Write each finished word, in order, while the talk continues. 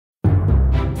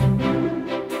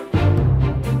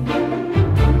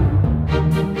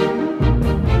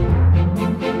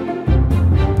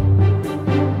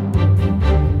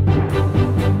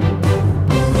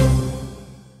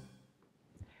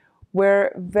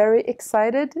We're very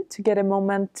excited to get a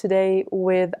moment today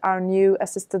with our new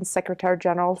Assistant Secretary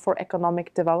General for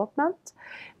Economic Development,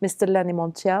 Mr. Lenni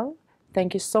Montiel.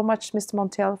 Thank you so much, Mr.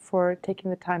 Montiel, for taking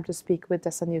the time to speak with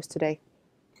DESA News today.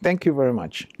 Thank you very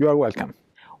much. You are welcome.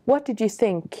 What did you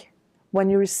think when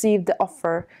you received the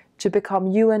offer to become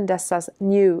UN DESA's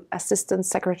new Assistant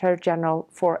Secretary General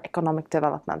for Economic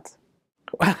Development?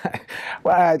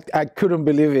 Well, I couldn't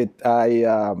believe it.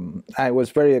 I was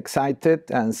very excited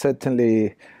and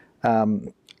certainly,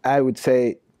 I would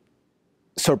say,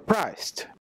 surprised.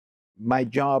 My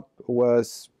job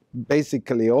was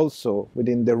basically also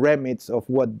within the remits of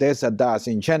what DESA does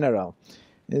in general.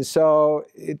 And so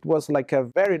it was like a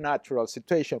very natural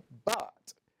situation,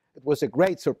 but it was a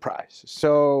great surprise.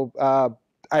 So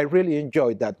I really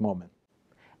enjoyed that moment.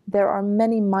 There are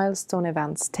many milestone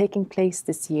events taking place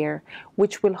this year,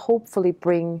 which will hopefully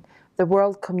bring the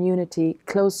world community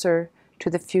closer to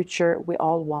the future we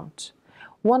all want.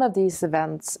 One of these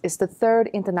events is the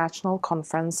 3rd International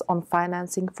Conference on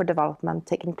Financing for Development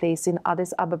taking place in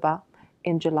Addis Ababa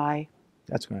in July.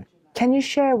 That's correct. Can you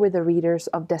share with the readers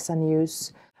of DESA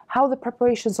News how the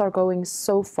preparations are going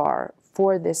so far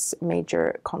for this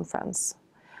major conference?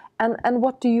 And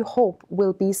what do you hope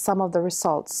will be some of the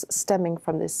results stemming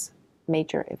from this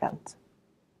major event?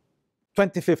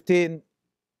 2015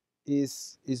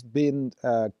 is been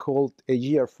called a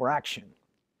year for action.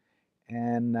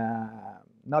 And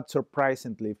not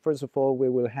surprisingly, first of all, we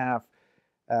will have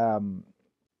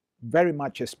very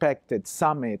much expected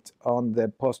summit on the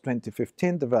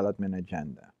post-2015 development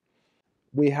agenda.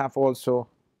 We have also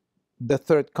the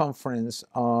 3rd conference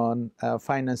on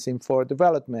financing for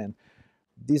development.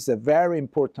 This is a very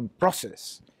important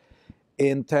process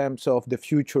in terms of the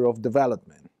future of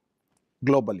development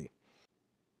globally.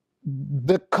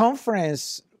 The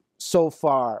conference so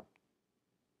far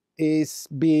is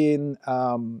moving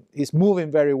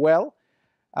very well.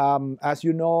 As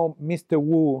you know, Mr.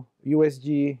 Wu,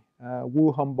 USG,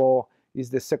 Wu Hongbo,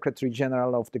 is the Secretary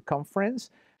General of the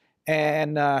conference.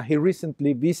 And he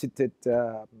recently visited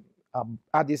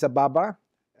Addis Ababa,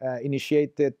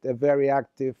 initiated a very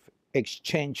active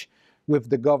exchange with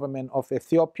the government of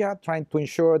Ethiopia, trying to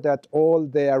ensure that all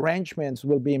the arrangements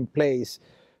will be in place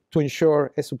to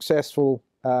ensure a successful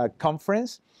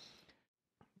conference.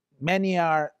 Many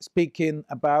are speaking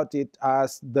about it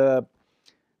as the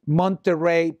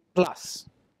Monterrey Plus,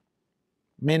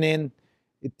 meaning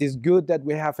it is good that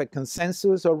we have a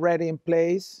consensus already in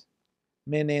place,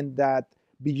 meaning that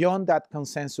beyond that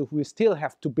consensus, we still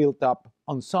have to build up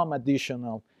on some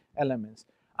additional elements.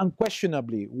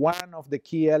 Unquestionably, one of the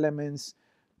key elements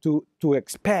to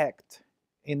expect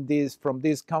from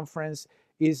this conference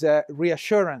is a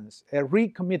reassurance, a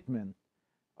recommitment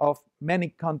of many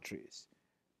countries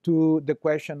to the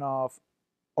question of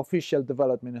official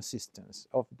development assistance,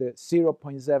 of the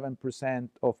 0.7%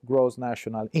 of gross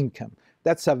national income.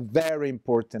 That's a very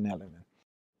important element.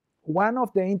 One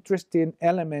of the interesting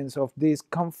elements of this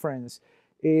conference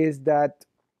is that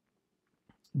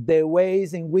the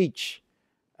ways in which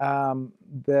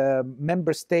the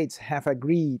member states have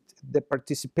agreed the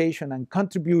participation and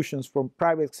contributions from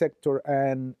private sector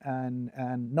and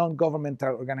non-governmental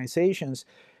organizations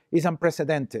is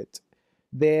unprecedented.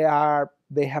 They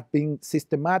have been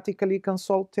systematically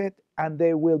consulted, and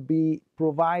they will be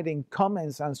providing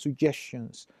comments and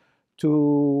suggestions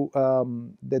to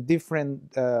the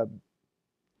different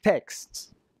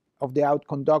texts of the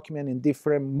outcome document in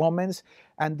different moments,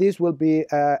 and this will be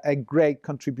a great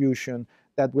contribution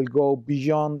that will go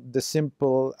beyond the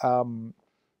simple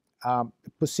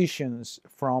positions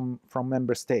from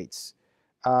member states.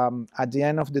 At the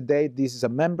end of the day, this is a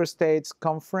member states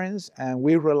conference, and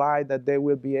we rely that they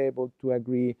will be able to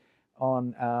agree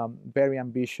on very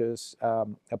ambitious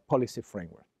policy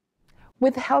framework.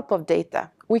 With the help of data,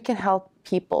 we can help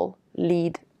people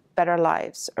lead better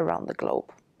lives around the globe.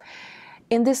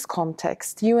 In this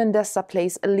context, UN DESA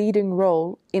plays a leading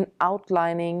role in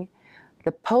outlining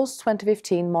the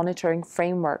post-2015 monitoring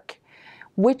framework,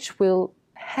 which will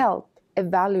help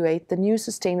evaluate the new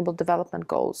Sustainable Development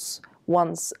Goals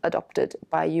once adopted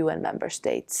by UN member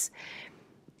states.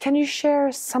 Can you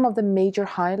share some of the major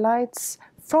highlights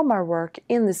from our work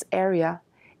in this area,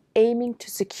 aiming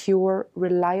to secure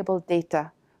reliable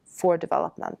data for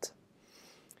development?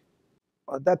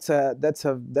 That's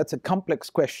a complex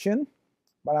question,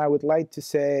 but I would like to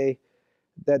say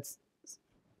that,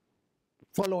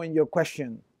 following your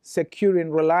question,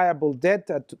 securing reliable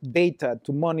data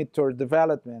to monitor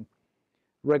development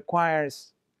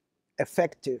requires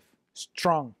effective,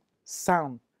 strong,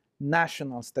 sound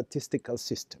national statistical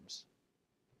systems.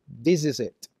 This is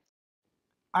it.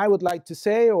 I would like to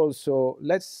say also,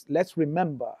 let's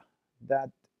remember that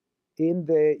in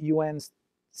the UN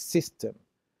system,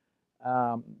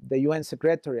 the UN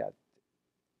Secretariat,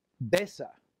 DESA,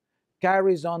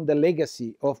 carries on the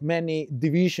legacy of many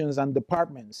divisions and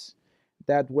departments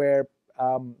that were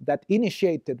that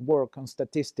initiated work on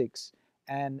statistics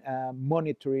and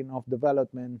monitoring of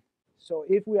development. So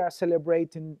if we are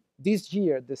celebrating this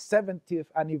year the 70th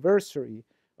anniversary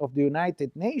of the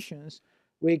United Nations,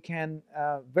 we can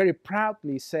very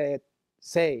proudly say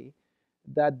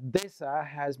that DESA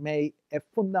has made a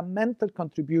fundamental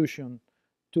contribution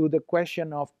to the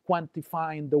question of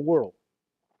quantifying the world.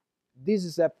 This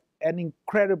is an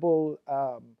incredible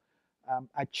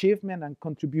achievement and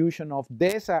contribution of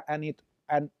DESA and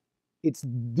its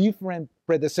different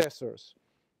predecessors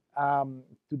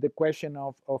to the question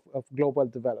of global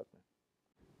development.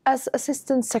 As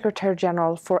Assistant Secretary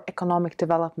General for Economic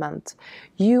Development,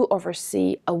 you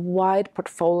oversee a wide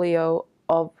portfolio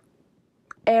of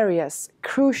areas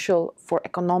crucial for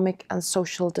economic and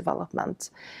social development.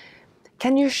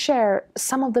 Can you share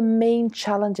some of the main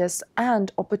challenges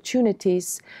and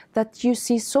opportunities that you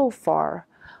see so far,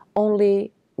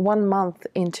 only 1 month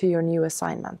into your new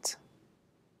assignment?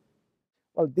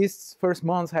 Well, these first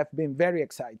months have been very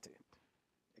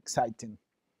exciting.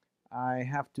 I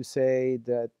have to say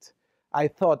that I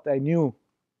thought I knew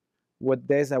what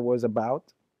DESA was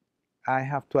about. I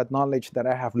have to acknowledge that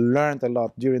I have learned a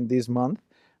lot during this month,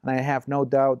 and I have no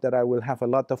doubt that I will have a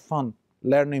lot of fun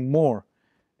learning more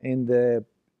in the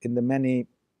many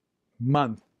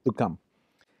months to come.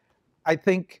 I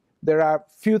think there are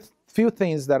few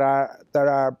things that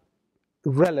are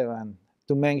relevant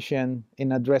to mention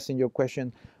in addressing your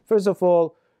question. First of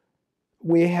all,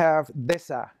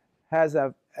 DESA has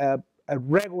a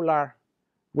regular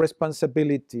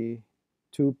responsibility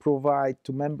to provide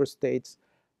to member states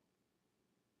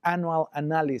annual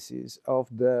analysis of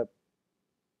the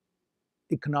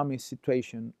economic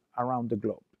situation around the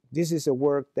globe. This is a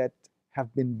work that has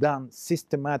been done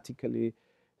systematically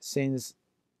since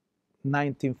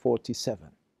 1947.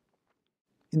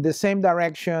 In the same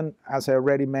direction, as I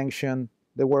already mentioned,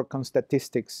 the work on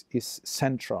statistics is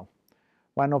central.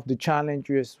 One of the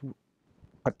challenges,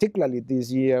 particularly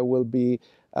this year, will be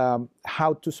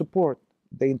how to support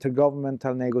the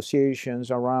intergovernmental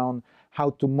negotiations around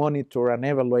how to monitor and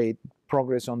evaluate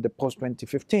progress on the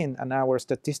post-2015. And our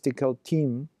statistical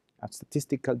team, our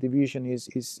statistical division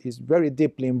is very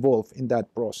deeply involved in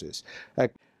that process.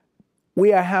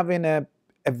 We are having a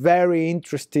very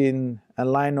interesting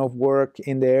line of work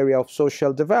in the area of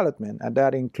social development, and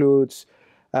that includes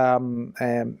a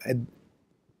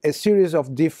series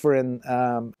of different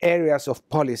areas of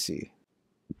policy.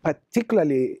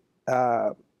 Particularly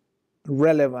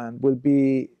relevant will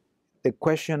be the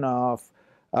question of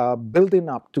building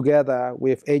up together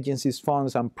with agencies,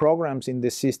 funds, and programs in the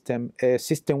system a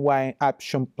system-wide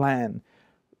action plan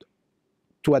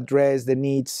to address the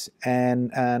needs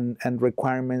and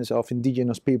requirements of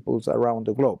indigenous peoples around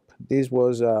the globe. This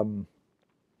was a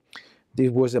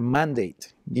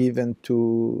mandate given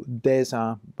to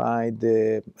DESA by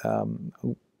the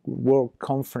World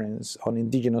Conference on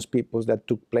Indigenous Peoples that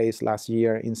took place last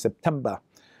year in September.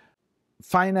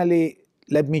 Finally,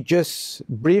 let me just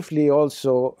briefly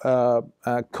also make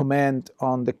a comment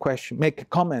on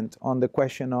the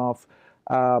question of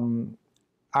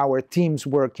our teams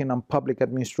working on public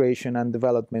administration and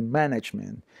development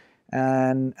management.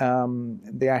 And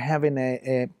they are having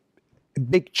a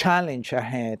big challenge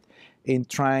ahead in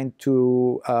trying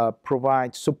to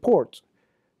provide support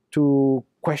to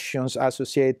questions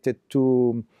associated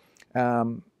to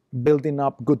building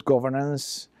up good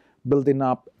governance, building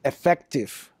up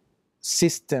effective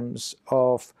systems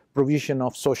of provision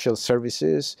of social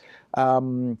services,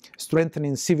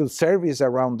 strengthening civil service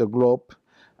around the globe,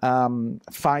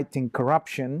 fighting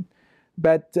corruption.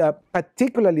 But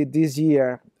particularly this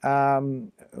year,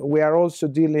 we are also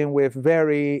dealing with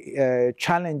very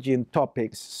challenging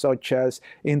topics such as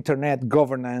internet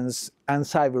governance and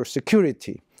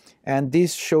cybersecurity. And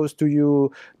this shows to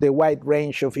you the wide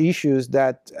range of issues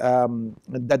that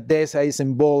that DESA is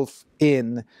involved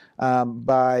in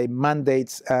by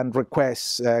mandates and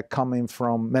requests coming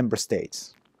from member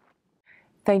states.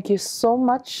 Thank you so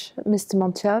much, Mr.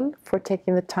 Montiel, for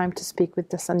taking the time to speak with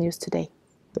DESA News today.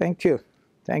 Thank you.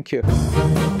 Thank you.